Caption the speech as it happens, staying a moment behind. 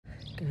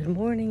Good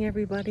morning,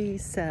 everybody.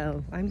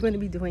 So I'm going to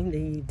be doing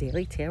the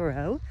daily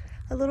tarot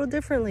a little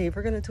differently.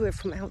 We're going to do it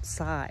from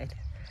outside.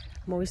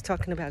 I'm always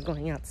talking about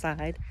going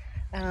outside,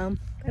 and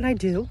I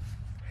do.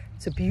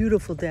 It's a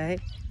beautiful day.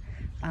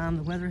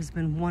 The weather has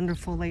been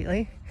wonderful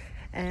lately,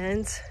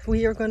 and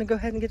we are going to go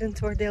ahead and get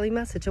into our daily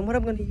message. And what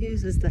I'm going to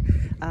use is the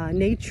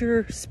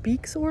Nature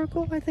Speaks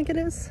Oracle, I think it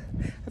is.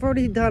 I've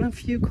already done a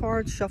few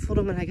cards, shuffled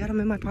them, and I got them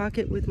in my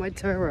pocket with my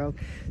tarot.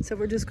 So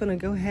we're just going to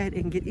go ahead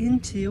and get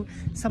into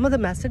some of the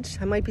message.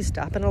 I might be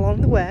stopping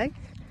along the way,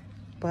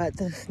 but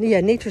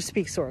Nature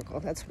Speaks Oracle,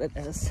 that's what it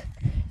is.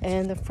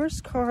 And the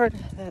first card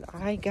that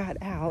I got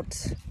out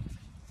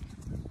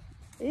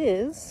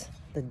is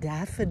the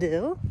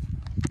Daffodil.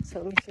 So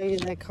let me show you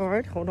that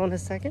card. Hold on a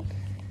second.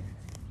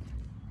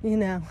 You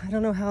know, I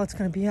don't know how it's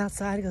going to be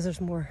outside because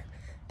there's more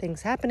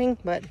things happening,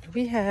 but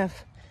we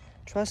have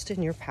trust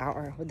in your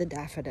power with the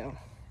Daffodil.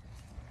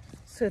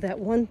 So that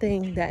one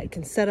thing that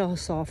can set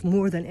us off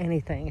more than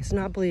anything is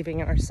not believing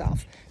in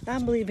ourselves,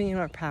 not believing in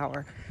our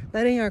power,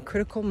 letting our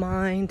critical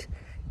mind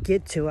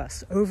get to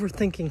us,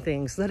 overthinking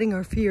things, letting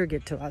our fear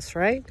get to us,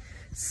 right?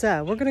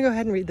 So we're going to go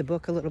ahead and read the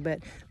book a little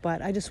bit,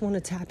 but I just want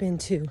to tap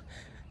into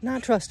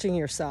not trusting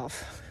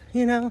yourself.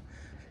 You know,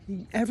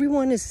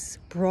 everyone is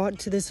brought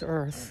to this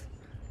earth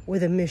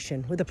with a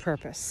mission, with a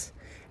purpose.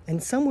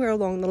 And somewhere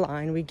along the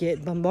line, we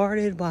get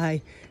bombarded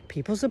by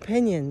people's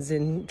opinions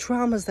and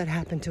traumas that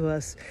happen to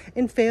us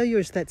and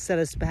failures that set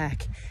us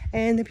back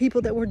and the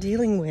people that we're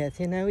dealing with,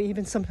 you know,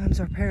 even sometimes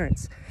our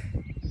parents.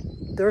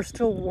 They're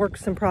still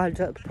works in progress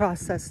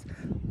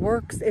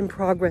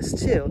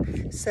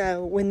too.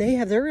 So when they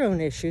have their own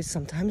issues,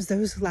 sometimes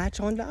those latch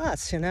onto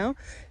us, you know?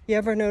 You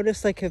ever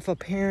notice, like, if a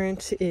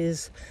parent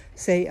is,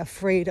 say,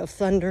 afraid of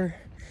thunder,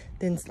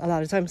 then a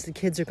lot of times the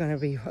kids are going to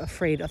be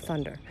afraid of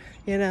thunder.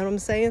 You know what I'm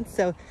saying?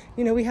 So,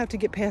 you know, we have to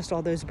get past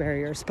all those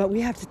barriers, but we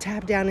have to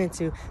tap down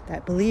into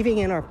that believing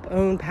in our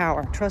own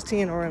power, trusting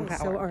in our own power.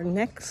 So our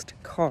next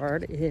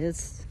card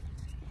is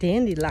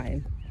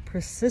Dandelion.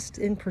 Persist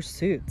in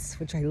pursuits,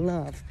 which I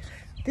love.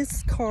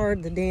 This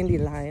card, the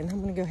Dandelion, I'm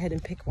going to go ahead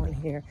and pick one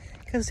here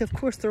because, of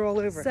course, they're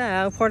all over.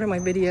 So part of my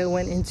video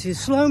went into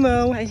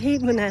slow-mo. I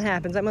hate when that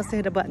happens. I must have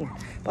hit a button.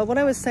 But what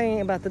I was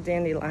saying about the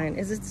Dandelion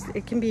is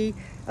it can be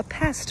a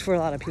pest for a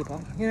lot of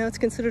people. You know, it's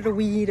considered a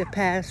weed, a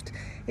pest.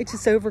 It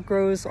just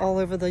overgrows all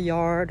over the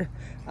yard,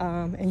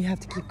 and you have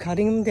to keep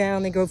cutting them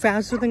down. They grow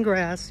faster than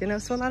grass, you know.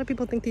 So a lot of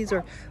people think these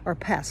are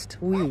pest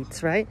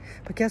weeds, right?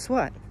 But guess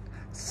what?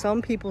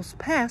 Some people's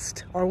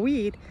pest or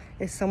weed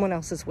is someone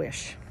else's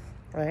wish,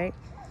 right?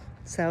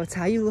 So it's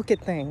how you look at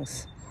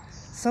things.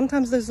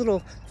 Sometimes those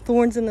little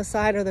thorns in the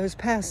side or those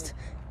pests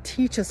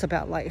teach us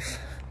about life.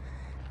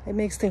 It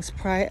makes things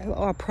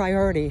our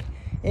priority.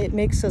 It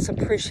makes us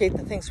appreciate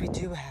the things we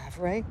do have,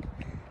 right?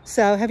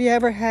 So have you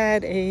ever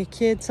had a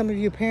kid, some of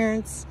you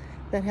parents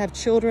that have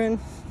children?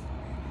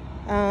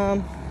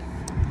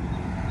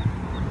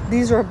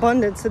 These are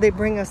abundant, so they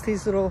bring us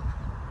these little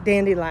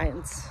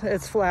dandelions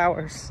as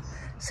flowers.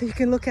 So you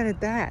can look at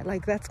it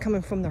like that's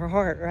coming from their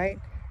heart, right?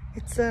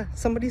 It's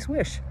somebody's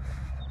wish.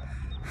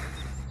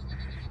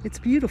 It's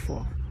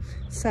beautiful.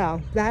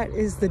 So that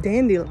is the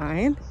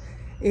dandelion.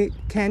 It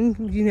can,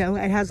 you know,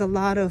 it has a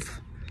lot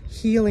of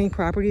healing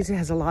properties. It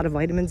has a lot of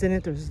vitamins in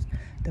it.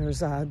 There's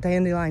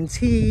dandelion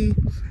tea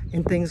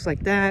and things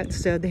like that.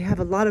 So they have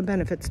a lot of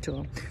benefits to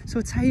them. So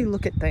it's how you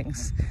look at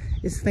things.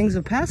 Is things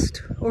a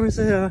pest, or is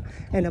it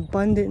an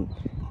abundant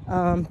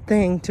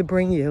thing to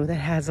bring you that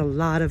has a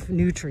lot of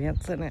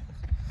nutrients in it,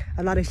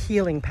 a lot of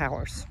healing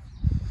powers,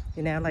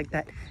 you know, like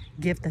that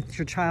gift that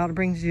your child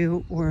brings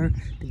you, or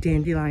the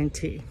dandelion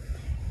tea.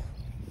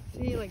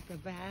 See, like the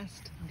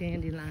vast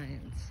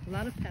dandelions, a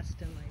lot of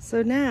pests in life.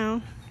 So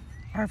now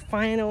our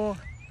final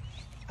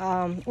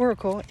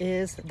oracle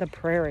is the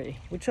prairie,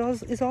 which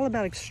is all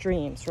about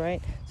extremes,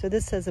 right? So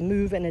this says a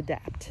move and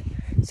adapt.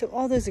 So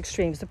all those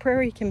extremes, the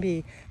prairie can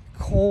be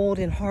cold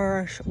and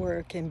harsh, or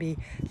it can be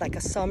like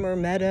a summer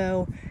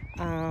meadow.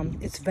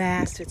 It's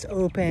vast, it's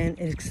open,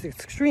 it's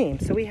extreme.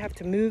 So we have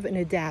to move and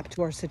adapt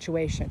to our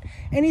situation.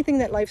 Anything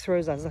that life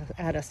throws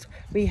at us,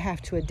 we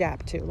have to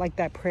adapt to, like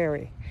that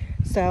prairie.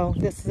 So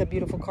this is a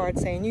beautiful card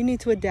saying you need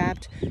to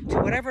adapt to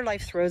whatever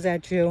life throws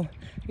at you.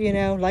 You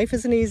know, life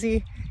isn't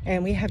easy,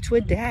 and we have to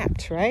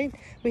adapt, right?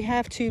 We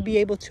have to be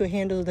able to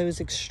handle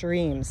those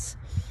extremes.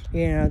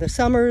 You know, the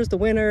summers, the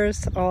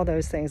winters, all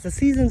those things, the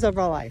seasons of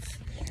our life.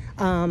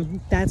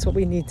 That's what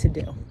we need to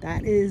do.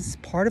 That is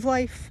part of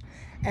life,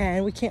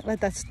 and we can't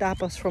let that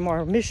stop us from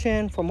our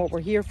mission, from what we're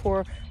here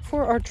for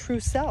our true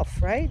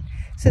self, right?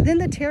 So then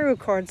the tarot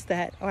cards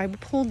that I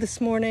pulled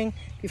this morning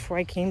before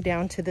I came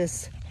down to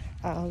this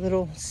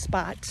little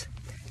spot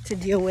to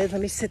deal with.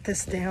 Let me sit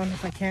this down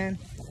if I can,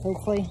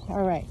 hopefully.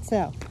 All right,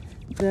 so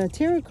the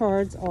tarot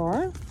cards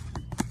are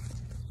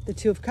the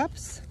Two of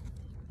Cups,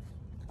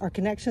 our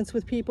connections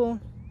with people,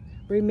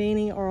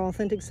 remaining our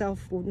authentic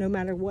self no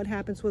matter what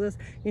happens with us.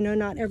 You know,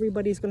 not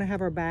everybody's going to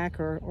have our back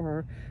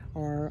or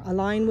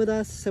align with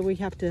us, so we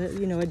have to,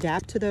 you know,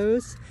 adapt to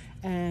those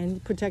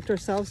and protect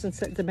ourselves and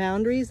set the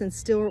boundaries and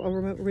still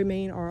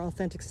remain our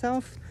authentic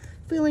self.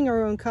 filling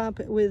our own cup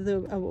with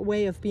a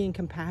way of being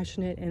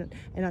compassionate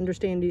and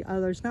understanding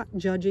others, not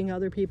judging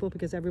other people,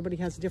 because everybody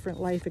has different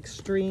life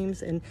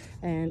extremes and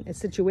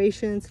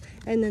situations.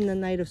 And then the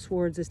Knight of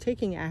Swords is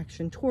taking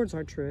action towards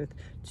our truth,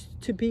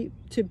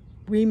 to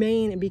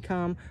remain and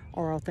become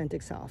our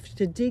authentic self,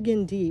 to dig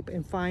in deep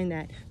and find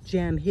that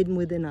gem hidden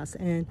within us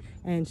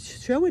and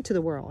show it to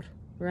the world,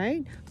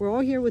 right? We're all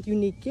here with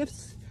unique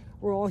gifts.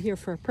 We're all here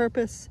for a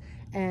purpose,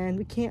 and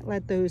we can't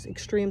let those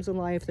extremes in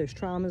life, those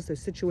traumas,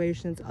 those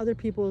situations, other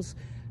people's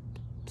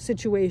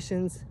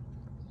situations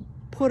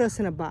put us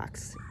in a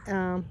box,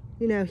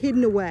 you know,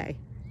 hidden away.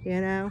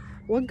 You know,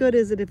 what good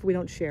is it if we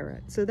don't share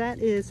it? So that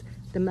is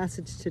the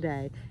message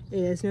today,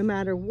 is no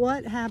matter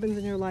what happens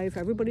in your life,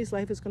 everybody's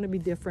life is going to be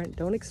different.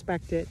 Don't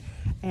expect it.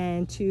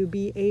 And to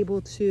be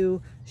able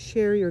to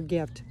share your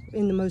gift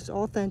in the most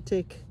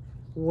authentic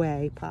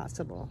way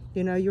possible.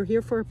 You know, you're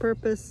here for a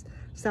purpose.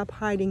 Stop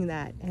hiding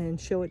that and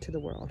show it to the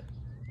world.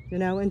 You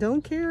know, and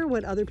don't care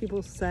what other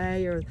people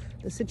say or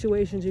the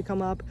situations you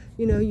come up.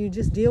 You know, you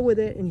just deal with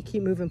it and you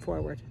keep moving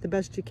forward the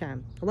best you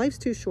can. Life's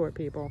too short,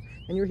 people,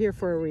 and you're here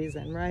for a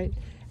reason, right?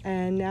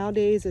 And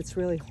nowadays it's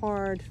really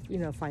hard, you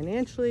know,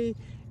 financially.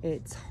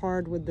 It's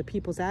hard with the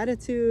people's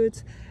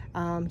attitudes,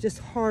 just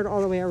hard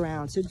all the way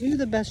around. So do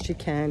the best you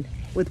can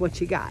with what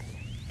you got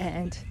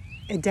and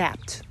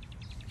adapt,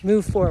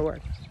 move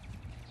forward,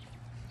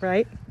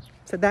 right?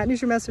 So that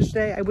is your message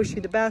today. I wish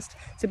you the best.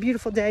 It's a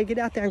beautiful day. Get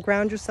out there and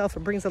ground yourself.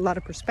 It brings a lot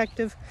of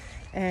perspective.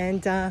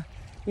 And,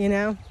 you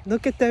know,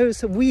 look at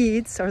those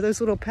weeds or those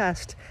little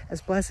pests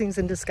as blessings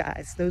in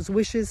disguise. Those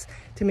wishes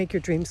to make your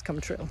dreams come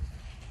true.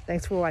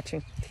 Thanks for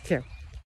watching. Take care.